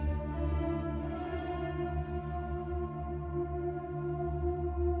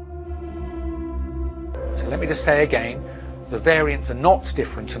So let me just say again, the variants are not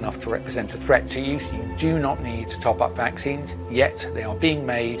different enough to represent a threat to you, so you do not need to top up vaccines, yet they are being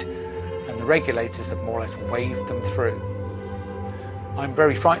made, and the regulators have more or less waved them through. I'm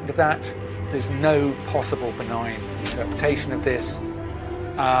very frightened of that. There's no possible benign interpretation of this.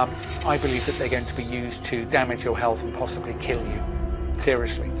 I believe that they're going to be used to damage your health and possibly kill you.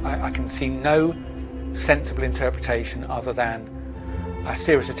 Seriously. I can see no sensible interpretation other than a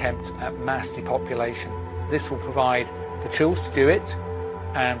serious attempt at mass depopulation. This will provide the tools to do it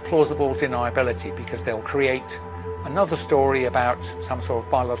and plausible deniability, because they'll create another story about some sort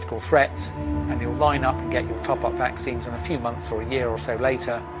of biological threat, and you'll line up and get your top-up vaccines, and a few months or a year or so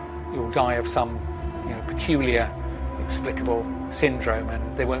later you'll die of some peculiar explicable syndrome,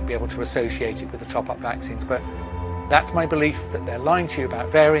 and they won't be able to associate it with the top-up vaccines. But that's my belief, that they're lying to you about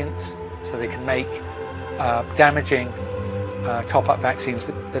variants so they can make damaging top-up vaccines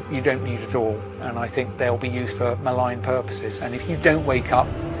that you don't need at all, and I think they'll be used for malign purposes. And if you don't wake up,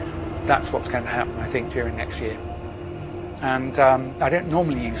 that's what's going to happen, I think, during next year. And I don't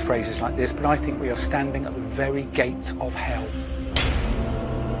normally use phrases like this, but I think we are standing at the very gates of hell.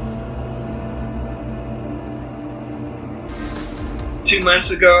 Two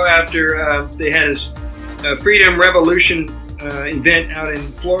months ago, after they had a Freedom Revolution event out in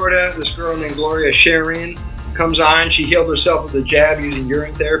Florida, this girl named Gloria Sharlein comes on. She healed herself with a jab using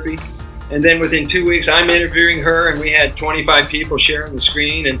urine therapy. And then within 2 weeks, I'm interviewing her, and we had 25 people sharing the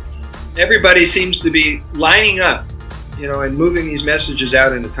screen, and everybody seems to be lining up, and moving these messages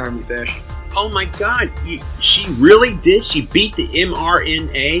out in a timely fashion. Oh my God, she really did? She beat the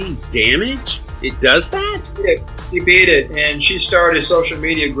mRNA damage? It does that? Yeah, she beat it, and she started social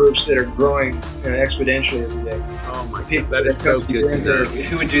media groups that are growing exponentially every day. Oh my God, that is so good to know.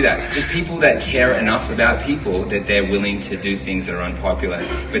 Who would do that? Just people that care enough about people that they're willing to do things that are unpopular.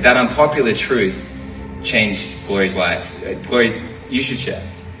 But that unpopular truth changed Gloria's life. Gloria, you should share.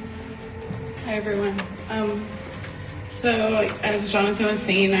 Hi everyone. So, as Jonathan was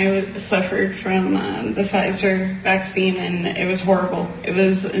saying, I suffered from the Pfizer vaccine, and it was horrible. It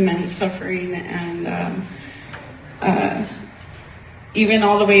was immense suffering, and even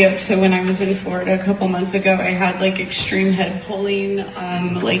all the way up to when I was in Florida a couple months ago, I had extreme head pulling.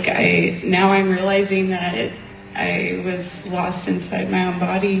 Now I'm realizing that I was lost inside my own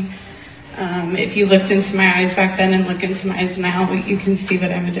body. If you looked into my eyes back then and look into my eyes now, you can see that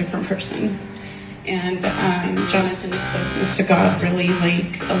I'm a different person. And Jonathan's closeness to God really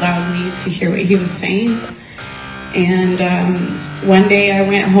allowed me to hear what he was saying. And one day I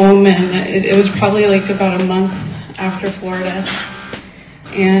went home, and it was probably about a month after Florida,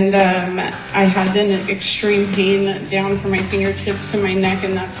 and I had an extreme pain down from my fingertips to my neck,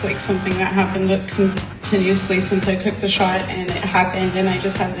 and that's something that happened continuously since I took the shot, and it happened, and I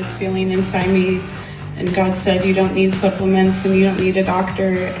just had this feeling inside me. And God said, you don't need supplements, and you don't need a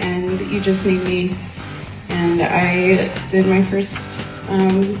doctor, and you just need me. And I did my first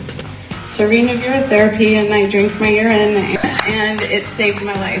serving of urine therapy, and I drank my urine, and it saved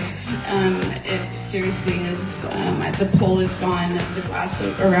my life. It seriously is. The pull is gone. The glass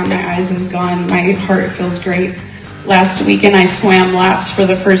around my eyes is gone. My heart feels great. Last weekend I swam laps for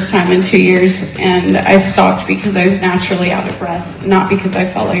the first time in 2 years, and I stopped because I was naturally out of breath, not because I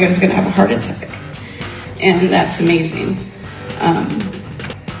felt like I was going to have a heart attack. And that's amazing.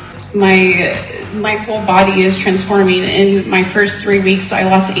 My whole body is transforming. In my first 3 weeks, I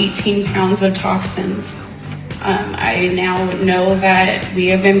lost 18 pounds of toxins. I now know that we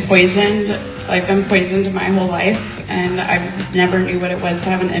have been poisoned. I've been poisoned my whole life, and I never knew what it was to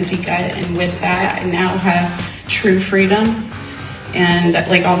have an empty gut. And with that, I now have true freedom. And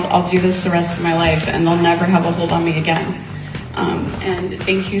I'll do this the rest of my life, and they'll never have a hold on me again. And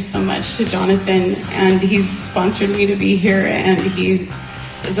thank you so much to Jonathan, and he's sponsored me to be here, and he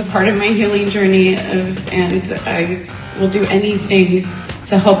is a part of my healing journey, and I will do anything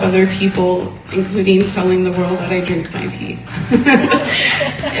to help other people, including telling the world that I drink my pee.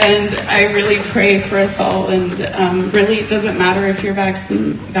 And I really pray for us all, and really it doesn't matter if you're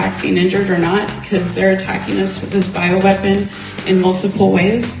vaccine injured or not, because they're attacking us with this bioweapon in multiple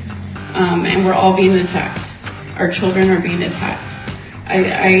ways, and we're all being attacked. Our children are being attacked.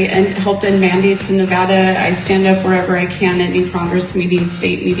 I helped end mandates in Nevada. I stand up wherever I can, any Congress meeting,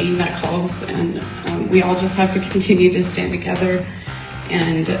 state meeting that calls, and we all just have to continue to stand together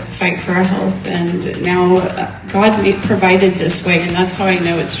and fight for our health. And now God provided this way, and that's how I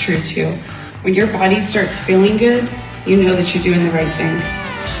know it's true too. When your body starts feeling good, you know that you're doing the right thing.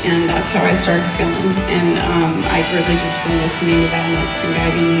 And that's how I started feeling. And I've really just been listening to that, and that's been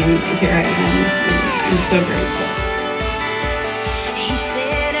guiding me, and here I am. And I'm so grateful. He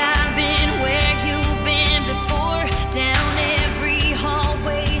said, I've been where you've been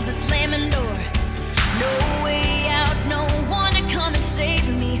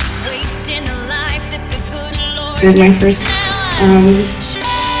did my first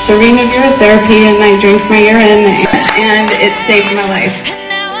serving of urine therapy, and I drank my urine, and it saved my life.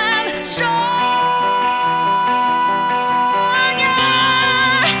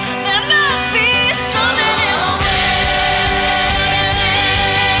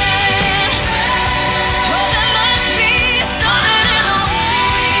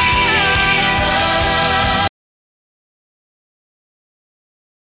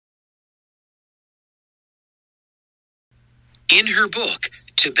 In her book,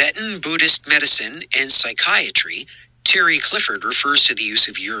 Tibetan Buddhist Medicine and Psychiatry, Terry Clifford refers to the use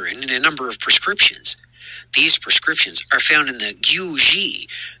of urine in a number of prescriptions. These prescriptions are found in the Gyuji,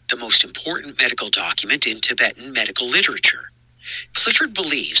 the most important medical document in Tibetan medical literature. Clifford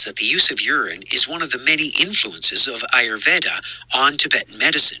believes that the use of urine is one of the many influences of Ayurveda on Tibetan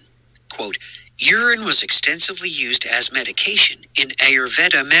medicine. Quote, urine was extensively used as medication in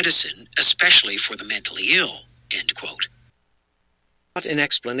Ayurveda medicine, especially for the mentally ill, end quote. Not an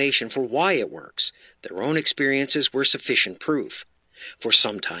explanation for why it works. Their own experiences were sufficient proof. For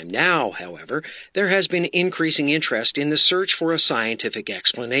some time now, however, there has been increasing interest in the search for a scientific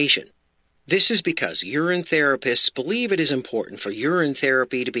explanation. This is because urine therapists believe it is important for urine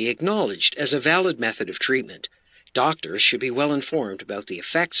therapy to be acknowledged as a valid method of treatment. Doctors should be well informed about the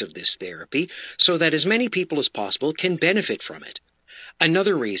effects of this therapy so that as many people as possible can benefit from it.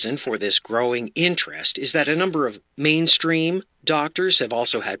 Another reason for this growing interest is that a number of mainstream doctors have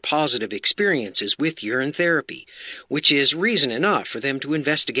also had positive experiences with urine therapy, which is reason enough for them to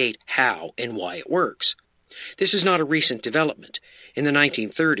investigate how and why it works. This is not a recent development. In the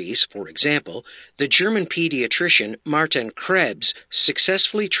 1930s, for example, the German pediatrician Martin Krebs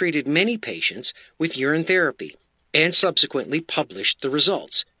successfully treated many patients with urine therapy and subsequently published the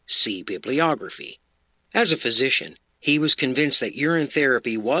results. See bibliography. As a physician, he was convinced that urine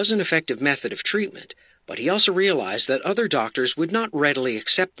therapy was an effective method of treatment, but he also realized that other doctors would not readily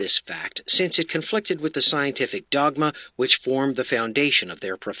accept this fact since it conflicted with the scientific dogma which formed the foundation of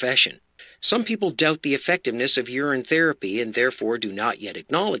their profession. Some people doubt the effectiveness of urine therapy and therefore do not yet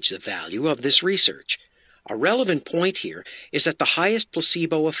acknowledge the value of this research. A relevant point here is that the highest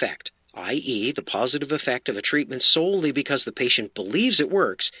placebo effect, i.e., the positive effect of a treatment solely because the patient believes it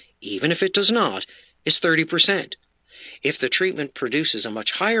works, even if it does not, is 30%. If the treatment produces a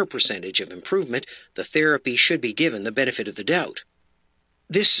much higher percentage of improvement, the therapy should be given the benefit of the doubt.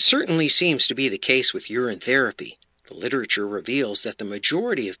 This certainly seems to be the case with urine therapy. The literature reveals that the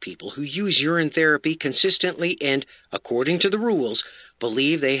majority of people who use urine therapy consistently and, according to the rules,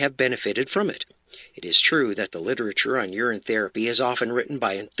 believe they have benefited from it. It is true that the literature on urine therapy is often written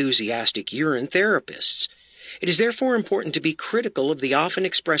by enthusiastic urine therapists. It is therefore important to be critical of the often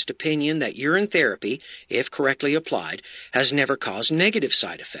expressed opinion that urine therapy, if correctly applied, has never caused negative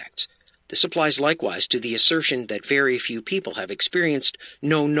side effects. This applies likewise to the assertion that very few people have experienced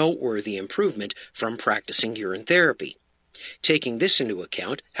no noteworthy improvement from practicing urine therapy. Taking this into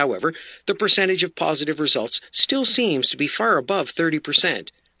account, however, the percentage of positive results still seems to be far above 30%,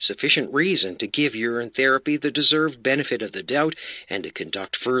 sufficient reason to give urine therapy the deserved benefit of the doubt and to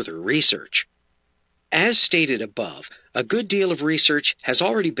conduct further research. As stated above, a good deal of research has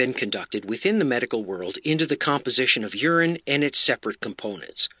already been conducted within the medical world into the composition of urine and its separate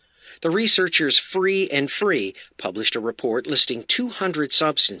components. The researchers Free and Free published a report listing 200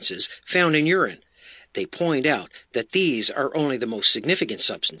 substances found in urine. They point out that these are only the most significant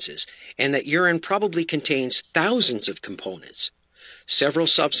substances, and that urine probably contains thousands of components. Several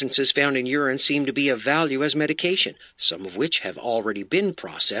substances found in urine seem to be of value as medication, some of which have already been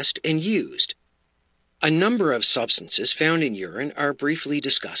processed and used. A number of substances found in urine are briefly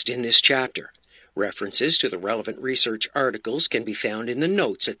discussed in this chapter. References to the relevant research articles can be found in the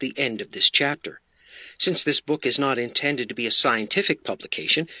notes at the end of this chapter. Since this book is not intended to be a scientific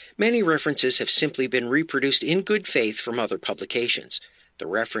publication, many references have simply been reproduced in good faith from other publications. The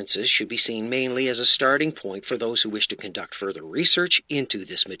references should be seen mainly as a starting point for those who wish to conduct further research into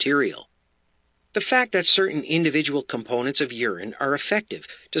this material. The fact that certain individual components of urine are effective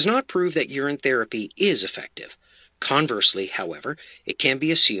does not prove that urine therapy is effective. Conversely, however, it can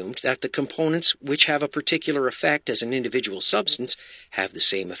be assumed that the components which have a particular effect as an individual substance have the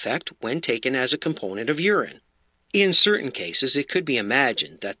same effect when taken as a component of urine. In certain cases, it could be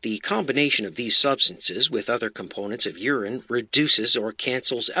imagined that the combination of these substances with other components of urine reduces or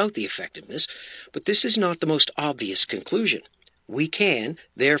cancels out the effectiveness, but this is not the most obvious conclusion. We can,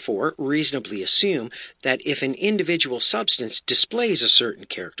 therefore, reasonably assume that if an individual substance displays a certain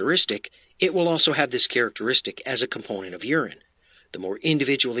characteristic, it will also have this characteristic as a component of urine. The more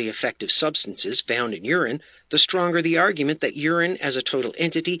individually effective substances found in urine, the stronger the argument that urine as a total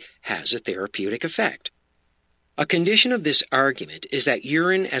entity has a therapeutic effect. A condition of this argument is that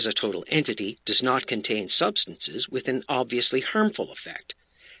urine as a total entity does not contain substances with an obviously harmful effect.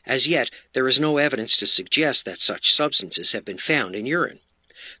 As yet, there is no evidence to suggest that such substances have been found in urine.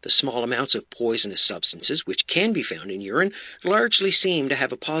 The small amounts of poisonous substances which can be found in urine largely seem to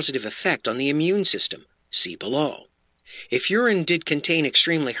have a positive effect on the immune system. See below. If urine did contain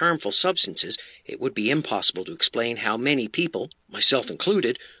extremely harmful substances, it would be impossible to explain how many people, myself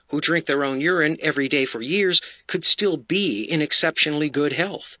included, who drink their own urine every day for years could still be in exceptionally good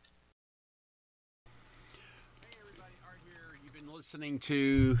health.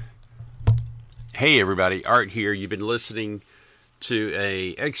 Hey everybody, Art here. You've been listening to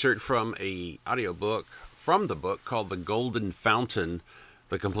an excerpt from an audiobook from the book called The Golden Fountain,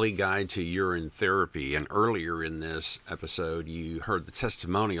 The Complete Guide to Urine Therapy. And earlier in this episode, you heard the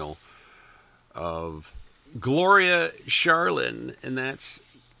testimonial of Gloria Sharlein, and that's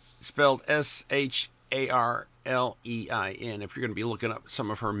spelled Sharlein. If you're going to be looking up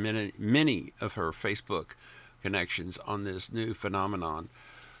some of her many of her Facebook connections on this new phenomenon.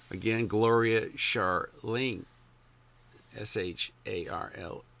 Again, Gloria Sharlein, Sharlein,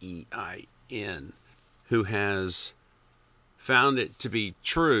 who has found it to be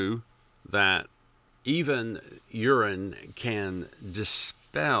true that even urine can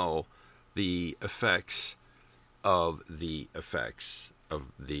dispel the effects of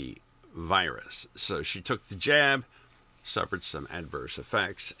the virus. So she took the jab, suffered some adverse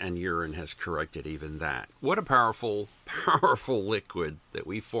effects, and urine has corrected even that. What a powerful liquid that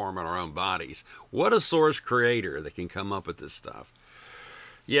we form in our own bodies. What a source creator that can come up with this stuff.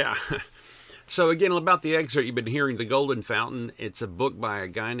 Yeah. So again, about the excerpt you've been hearing, The Golden Fountain. It's a book by a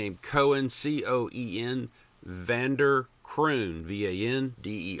guy named Coen, Coen, Vander Kroon, Vanderkroon.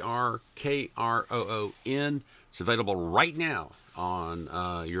 It's available right now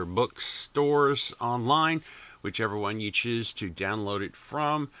on your bookstores online, whichever one you choose to download it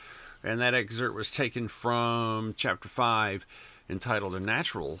from. And that excerpt was taken from Chapter 5, entitled A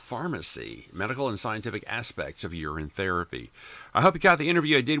Natural Pharmacy, Medical and Scientific Aspects of Urine Therapy. I hope you got the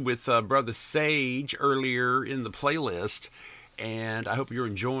interview I did with Brother Sage earlier in the playlist, and I hope you're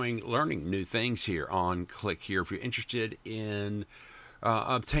enjoying learning new things here on Click Here. If you're interested in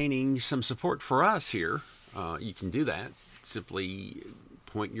obtaining some support for us here, you can do that. Simply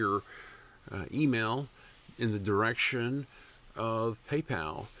point your email in the direction of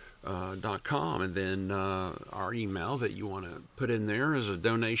PayPal.com, and then our email that you want to put in there as a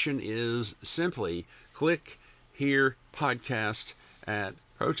donation is simply click here podcast at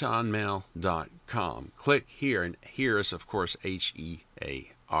protonmail.com. Click here, and here is of course HEAR.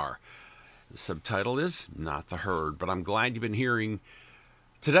 The subtitle is Not the Herd, but I'm glad you've been hearing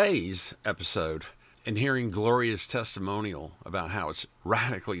today's episode and hearing Gloria's testimonial about how it's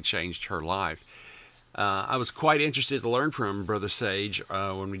radically changed her life. I was quite interested to learn from Brother Sage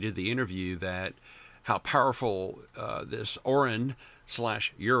when we did the interview that how powerful this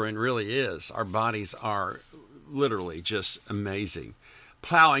Orin/urine really is. Our bodies are literally just amazing,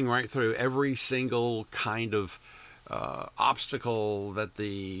 plowing right through every single kind of obstacle that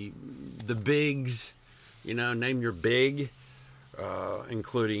the bigs, name your big,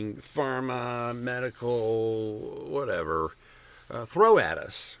 including pharma, medical, whatever, throw at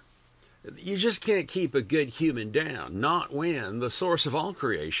us. You just can't keep a good human down, not when the source of all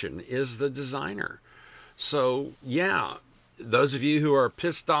creation is the designer. So, yeah, those of you who are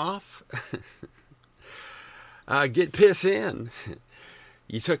pissed off, get piss in.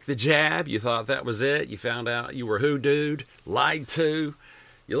 You took the jab, you thought that was it, you found out you were hoodooed, lied to,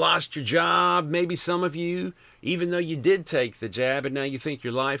 you lost your job, maybe some of you, even though you did take the jab and now you think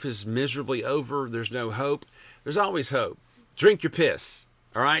your life is miserably over, there's no hope. There's always hope. Drink your piss,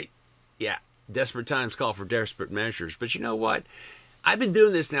 all right? Yeah, desperate times call for desperate measures. But you know what? I've been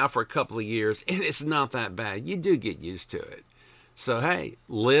doing this now for a couple of years, and it's not that bad. You do get used to it. So, hey,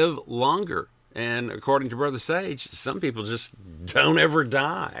 live longer. And according to Brother Sage, some people just don't ever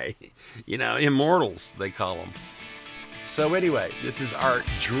die. Immortals, they call them. So anyway, this is Art.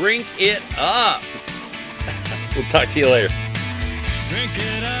 Drink it up. We'll talk to you later. Drink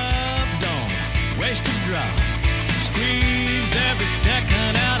it up, don't waste a drop. Squeeze every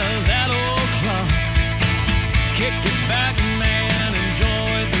second out of that old clock. Kick it back, man,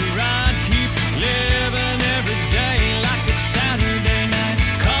 enjoy the ride. Keep living every day like it's Saturday night.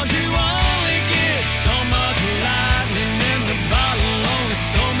 'Cause you only get so much lightning in the bottle. Only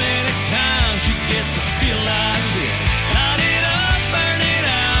so many times you get to feel like this. Light it up, burn it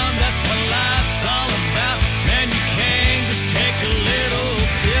out. That's what life's all about. Man, you can't just take a little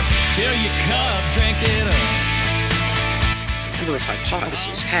sip. Fill your cup, drink it up. A number of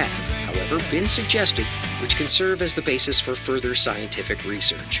hypotheses have, however, been suggested which can serve as the basis for further scientific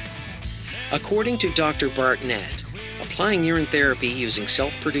research. According to Dr. Bartnett, applying urine therapy using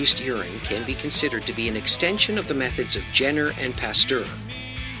self-produced urine can be considered to be an extension of the methods of Jenner and Pasteur.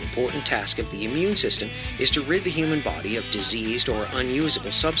 The important task of the immune system is to rid the human body of diseased or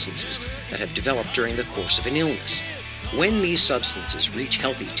unusable substances that have developed during the course of an illness. When these substances reach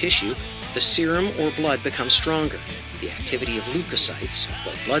healthy tissue, the serum or blood becomes stronger. The activity of leukocytes,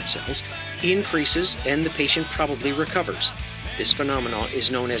 white blood cells, increases and the patient probably recovers. This phenomenon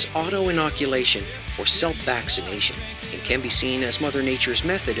is known as auto-inoculation or self-vaccination and can be seen as Mother Nature's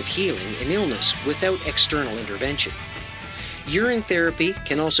method of healing an illness without external intervention. Urine therapy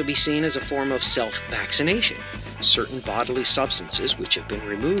can also be seen as a form of self-vaccination. Certain bodily substances which have been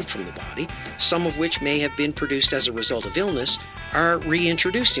removed from the body, some of which may have been produced as a result of illness, are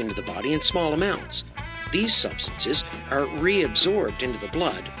reintroduced into the body in small amounts. These substances are reabsorbed into the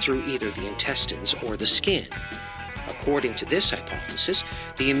blood through either the intestines or the skin. According to this hypothesis,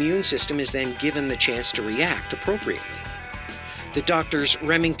 the immune system is then given the chance to react appropriately. The doctors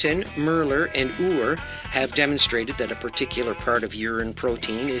Remington, Merler, and Uhr have demonstrated that a particular part of urine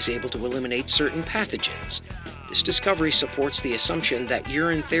protein is able to eliminate certain pathogens. This discovery supports the assumption that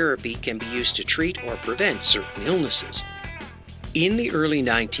urine therapy can be used to treat or prevent certain illnesses. In the early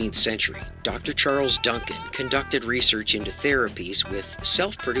 19th century, Dr. Charles Duncan conducted research into therapies with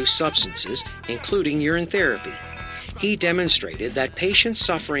self-produced substances, including urine therapy. He demonstrated that patients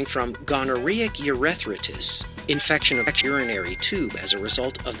suffering from gonorrheic urethritis, infection of the urinary tube as a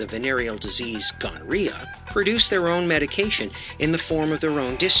result of the venereal disease gonorrhea, produce their own medication in the form of their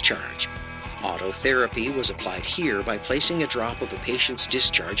own discharge. Autotherapy was applied here by placing a drop of a patient's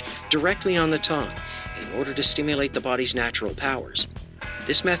discharge directly on the tongue in order to stimulate the body's natural powers.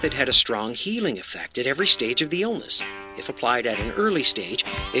 This method had a strong healing effect at every stage of the illness. If applied at an early stage,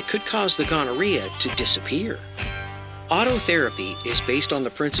 it could cause the gonorrhea to disappear. Autotherapy is based on the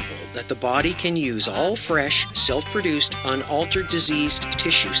principle that the body can use all fresh, self-produced, unaltered diseased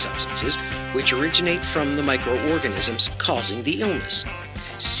tissue substances which originate from the microorganisms causing the illness.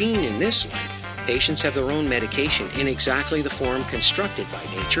 Seen in this light, patients have their own medication in exactly the form constructed by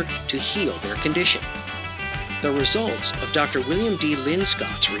nature to heal their condition. The results of Dr. William D.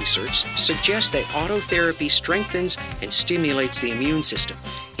 Linscott's research suggest that autotherapy strengthens and stimulates the immune system,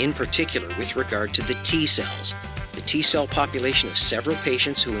 in particular with regard to the T cells. The T cell population of several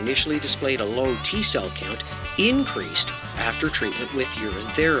patients who initially displayed a low T cell count increased after treatment with urine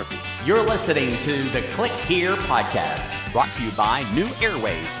therapy. You're listening to the Click Here podcast, brought to you by New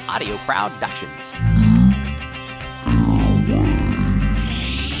Airwaves Audio Productions.